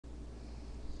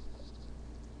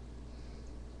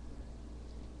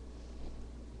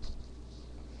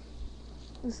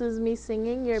This is me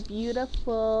singing You're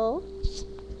Beautiful.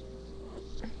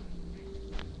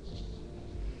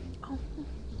 Oh.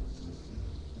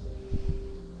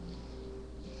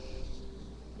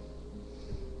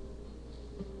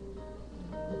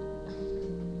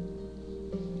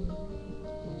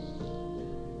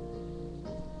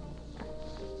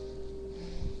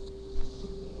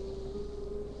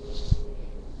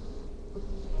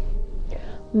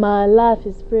 My life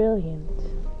is brilliant.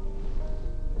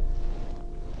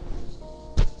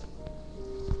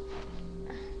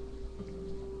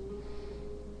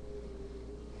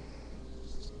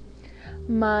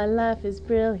 My life is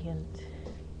brilliant.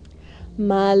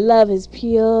 My love is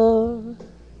pure.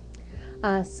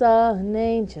 I saw an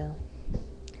angel,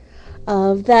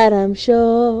 of that I'm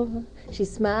sure. She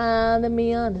smiled at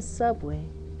me on the subway.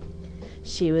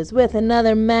 She was with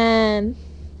another man,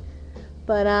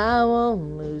 but I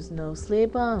won't lose no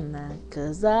sleep on that,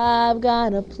 'cause I've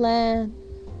got a plan.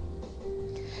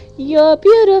 You're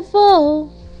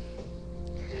beautiful.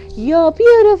 You're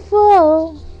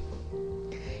beautiful.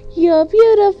 You're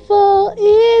beautiful,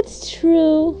 it's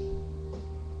true.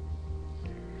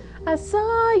 I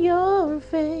saw your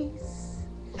face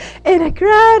in a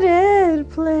crowded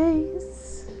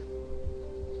place,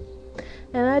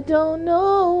 and I don't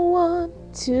know what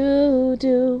to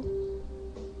do,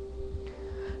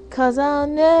 'cause I'll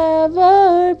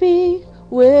never be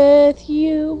with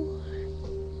you.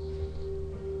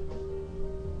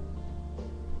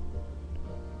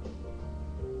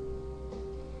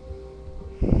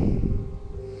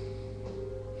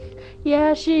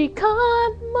 Yeah, she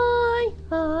caught my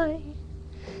eye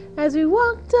as we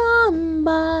walked on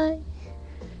by.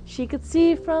 She could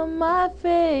see from my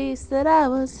face that I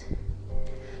was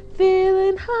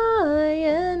feeling high,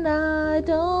 and I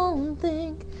don't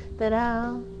think that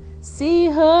I'll see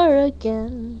her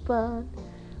again, but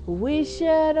we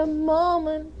shared a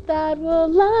moment that will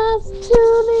last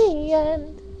to the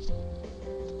end.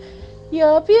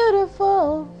 You're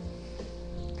beautiful.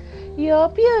 You're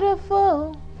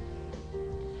beautiful.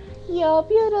 You're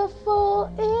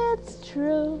beautiful, it's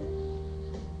true.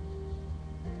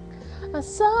 I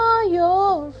saw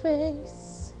your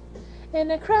face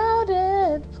in a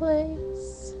crowded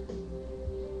place,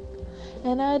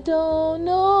 and I don't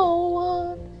know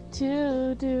what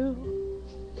to do,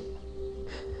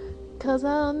 'cause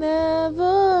I'll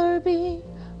never be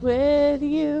with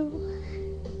you.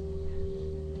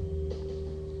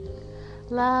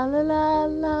 La la la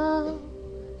la.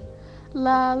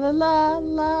 La la la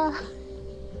la.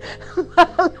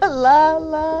 La la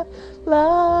la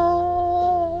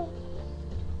la.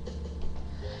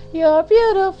 You're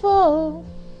beautiful.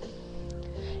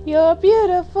 You're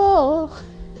beautiful.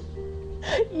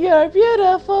 You're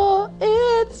beautiful,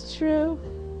 it's true.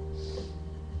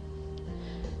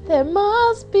 There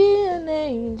must be an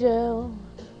angel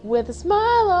with a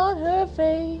smile on her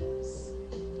face,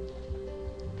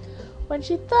 when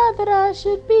she thought that I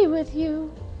should be with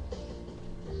you.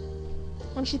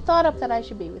 When she thought up that I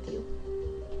should be with you.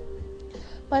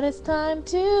 But it's time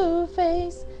to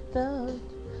face the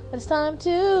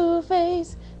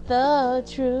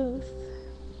truth,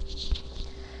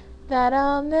 that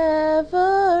I'll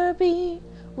never be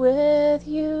with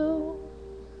you.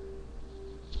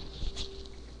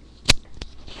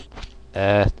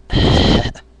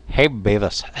 Hey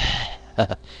Beavis.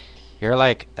 You're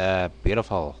like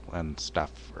beautiful and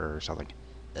stuff or something.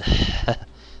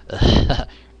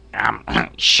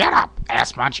 Shut up,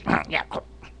 ass munch. Yeah.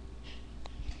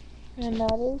 And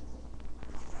that is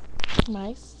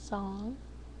my song.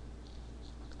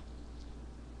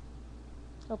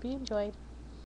 Hope you enjoyed.